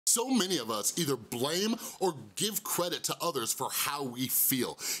So many of us either blame or give credit to others for how we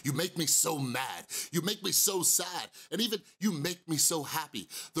feel. You make me so mad, you make me so sad, and even you make me so happy.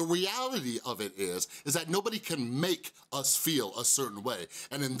 The reality of it is that nobody can make us feel a certain way.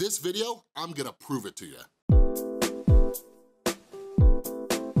 And in this video, I'm gonna prove it to you.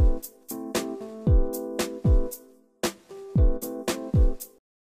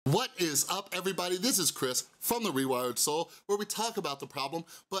 What is up, everybody? This is Chris from The Rewired Soul, where we talk about the problem,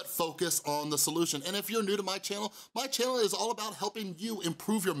 but focus on the solution. And if you're new to my channel is all about helping you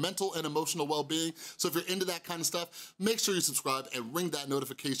improve your mental and emotional well-being. So if you're into that kind of stuff, make sure you subscribe and ring that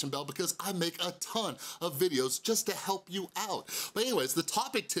notification bell because I make a ton of videos just to help you out. But anyways, the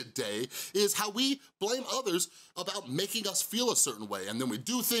topic today is how we blame others about making us feel a certain way, and then we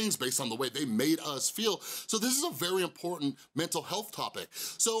do things based on the way they made us feel. So this is a very important mental health topic.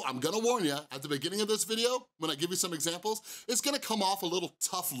 So I'm gonna warn you, at the beginning of this video, when I give you some examples, it's gonna come off a little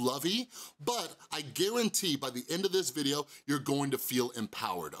tough-lovey, but I guarantee by the end of this video, you're going to feel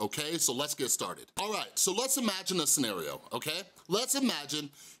empowered, okay? So let's get started. All right, so let's imagine a scenario, okay? Let's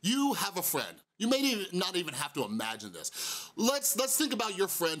imagine you have a friend. You may not even have to imagine this. Let's think about your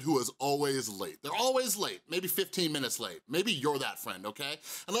friend who is always late. They're always late, maybe 15 minutes late. Maybe you're that friend, okay?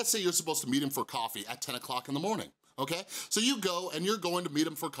 And let's say you're supposed to meet him for coffee at 10 o'clock in the morning. Okay? So you go and you're going to meet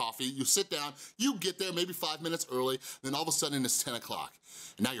him for coffee, you sit down, you get there maybe 5 minutes early, then all of a sudden it's 10 o'clock.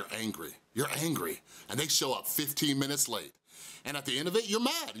 And now you're angry, and they show up 15 minutes late. And at the end of it, you're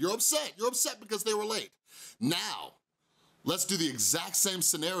mad, you're upset because they were late. Now, let's do the exact same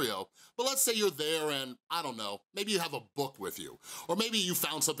scenario, but let's say you're there and, I don't know, maybe you have a book with you, or maybe you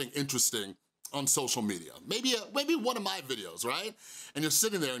found something interesting on social media. Maybe one of my videos, right? And you're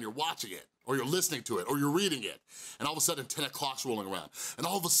sitting there and you're watching it, or you're listening to it, or you're reading it, and all of a sudden 10 o'clock's rolling around, and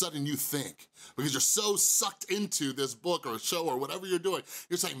all of a sudden you think, because you're so sucked into this book or show or whatever you're doing,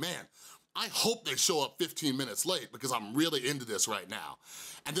 you're saying, man, I hope they show up 15 minutes late because I'm really into this right now.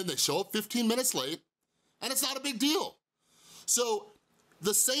 And then they show up 15 minutes late, and it's not a big deal. So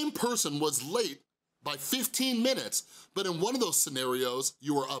the same person was late by 15 minutes, but in one of those scenarios,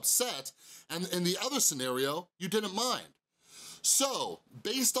 you were upset, and in the other scenario, you didn't mind. So,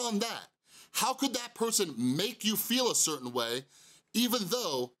 based on that, how could that person make you feel a certain way, even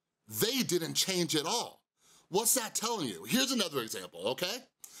though they didn't change at all? What's that telling you? Here's another example, okay?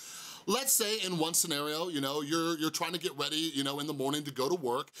 Let's say in one scenario, you're trying to get ready, in the morning to go to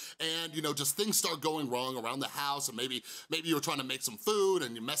work, and just things start going wrong around the house, and maybe you're trying to make some food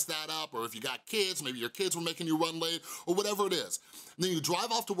and you mess that up, or if you got kids, maybe your kids were making you run late, or whatever it is. And then you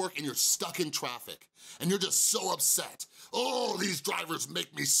drive off to work and you're stuck in traffic, and you're just so upset. Oh, these drivers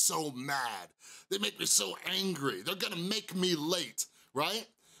make me so mad. They make me so angry. They're gonna make me late, right?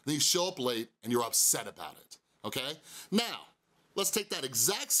 And then you show up late and you're upset about it, okay? Now, let's take that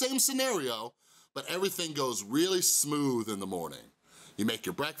exact same scenario, but everything goes really smooth in the morning. You make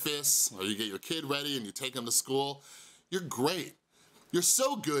your breakfast, or you get your kid ready and you take him to school. You're great. You're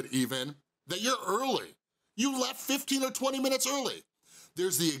so good even that you're early. You left 15 or 20 minutes early.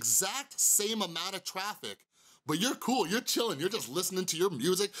 There's the exact same amount of traffic, but you're cool, you're chilling, you're just listening to your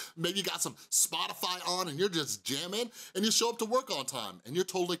music, maybe you got some Spotify on and you're just jamming, and you show up to work on time, and you're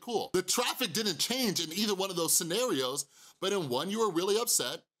totally cool. The traffic didn't change in either one of those scenarios, but in one you were really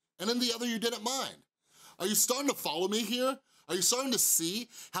upset, and in the other you didn't mind. Are you starting to follow me here? Are you starting to see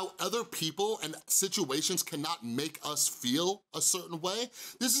how other people and situations cannot make us feel a certain way?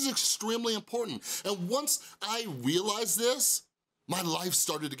 This is extremely important, and once I realized this, my life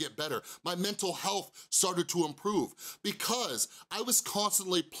started to get better. My mental health started to improve because I was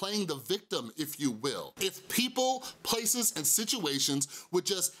constantly playing the victim, if you will. If people, places, and situations would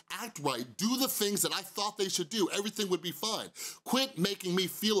just act right, do the things that I thought they should do, everything would be fine. Quit making me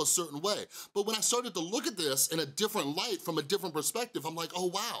feel a certain way. But when I started to look at this in a different light, from a different perspective, I'm like, oh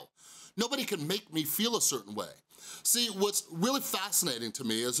wow, nobody can make me feel a certain way. See, what's really fascinating to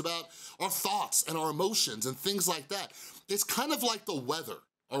me is about our thoughts and our emotions and things like that. It's kind of like the weather,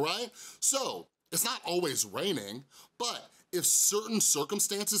 all right? So, it's not always raining, but if certain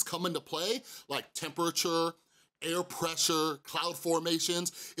circumstances come into play, like temperature, air pressure, cloud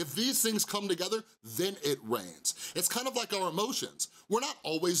formations, if these things come together, then it rains. It's kind of like our emotions. We're not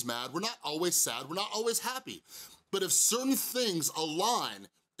always mad, we're not always sad, we're not always happy. But if certain things align,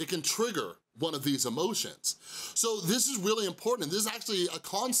 it can trigger one of these emotions. So this is really important, and this is actually a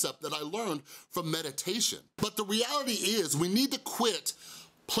concept that I learned from meditation. But the reality is we need to quit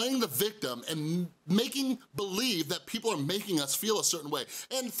playing the victim and making believe that people are making us feel a certain way.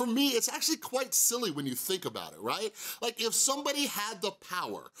 And for me, it's actually quite silly when you think about it, right? Like if somebody had the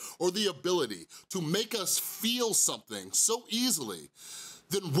power or the ability to make us feel something so easily,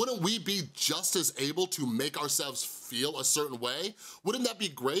 then wouldn't we be just as able to make ourselves feel a certain way? Wouldn't that be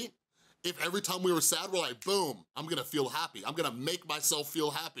great? If every time we were sad, we're like, boom, I'm gonna feel happy. I'm gonna make myself feel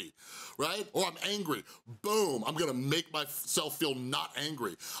happy, right? Or I'm angry, boom, I'm gonna make myself feel not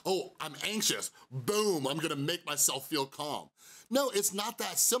angry. Oh, I'm anxious, boom, I'm gonna make myself feel calm. No, it's not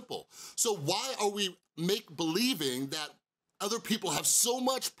that simple. So why are we believing that other people have so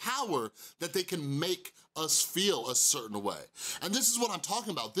much power that they can make us feel a certain way? And this is what I'm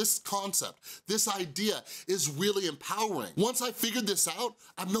talking about. This concept, this idea is really empowering. Once I figured this out,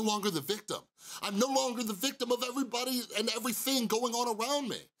 I'm no longer the victim. I'm no longer the victim of everybody and everything going on around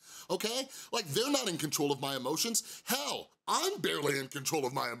me, okay? Like, they're not in control of my emotions. Hell, I'm barely in control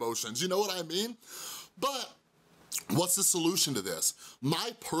of my emotions, you know what I mean? But what's the solution to this?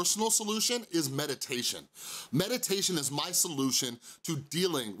 My personal solution is meditation. Meditation is my solution to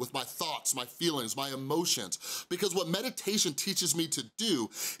dealing with my thoughts, my feelings, my emotions. Because what meditation teaches me to do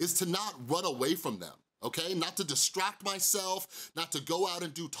is to not run away from them, okay? Not to distract myself, not to go out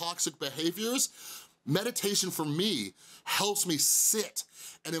and do toxic behaviors. Meditation for me helps me sit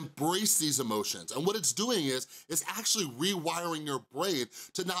and embrace these emotions. And what it's doing is actually rewiring your brain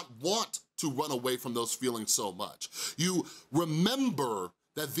to not want to run away from those feelings so much. You remember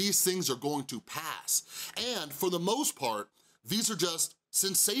that these things are going to pass. And for the most part, these are just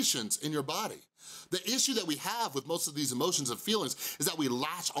sensations in your body. The issue that we have with most of these emotions and feelings is that we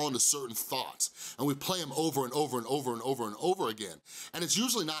latch on to certain thoughts and we play them over and over and over and over and over again. And it's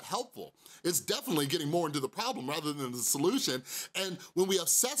usually not helpful. It's definitely getting more into the problem rather than the solution. And when we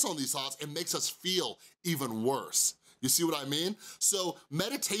obsess on these thoughts, it makes us feel even worse. You see what I mean? So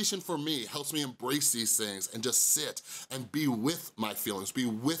meditation for me helps me embrace these things and just sit and be with my feelings, be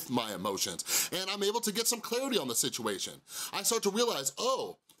with my emotions. And I'm able to get some clarity on the situation. I start to realize,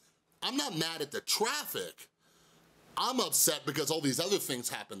 oh, I'm not mad at the traffic. I'm upset because all these other things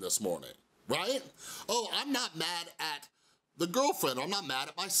happened this morning, right? Oh, I'm not mad at the girlfriend, or I'm not mad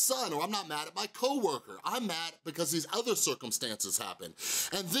at my son, or I'm not mad at my coworker. I'm mad because these other circumstances happen.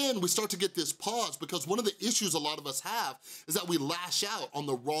 And then we start to get this pause, because one of the issues a lot of us have is that we lash out on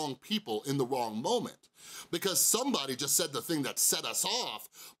the wrong people in the wrong moment. Because somebody just said the thing that set us off,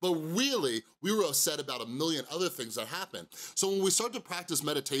 but really, we were upset about a million other things that happened. So when we start to practice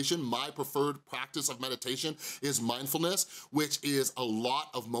meditation, my preferred practice of meditation is mindfulness, which is a lot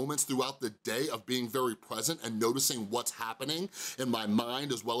of moments throughout the day of being very present and noticing what's happening in my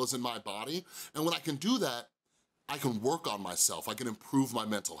mind as well as in my body. And when I can do that, I can work on myself, I can improve my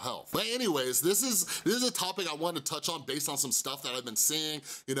mental health. But anyways, this is a topic I wanted to touch on based on some stuff that I've been seeing,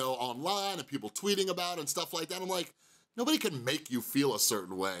 you know, online and people tweeting about and stuff like that. I'm like, nobody can make you feel a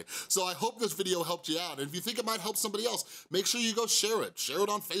certain way. So I hope this video helped you out. And if you think it might help somebody else, make sure you go share it. Share it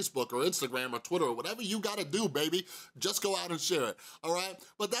on Facebook or Instagram or Twitter or whatever you gotta do, baby. Just go out and share it, all right?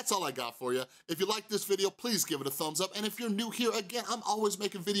 But that's all I got for you. If you like this video, please give it a thumbs up. And if you're new here, again, I'm always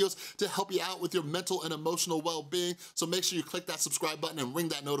making videos to help you out with your mental and emotional well-being. So make sure you click that subscribe button and ring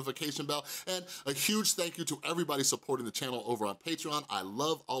that notification bell. And a huge thank you to everybody supporting the channel over on Patreon. I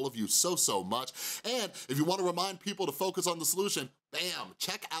love all of you so, so much. And if you wanna remind people to focus on the solution, bam,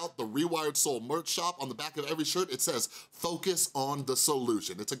 check out the Rewired Soul merch shop. On the back of every shirt, it says, focus on the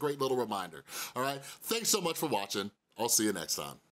solution. It's a great little reminder, all right? Thanks so much for watching. I'll see you next time.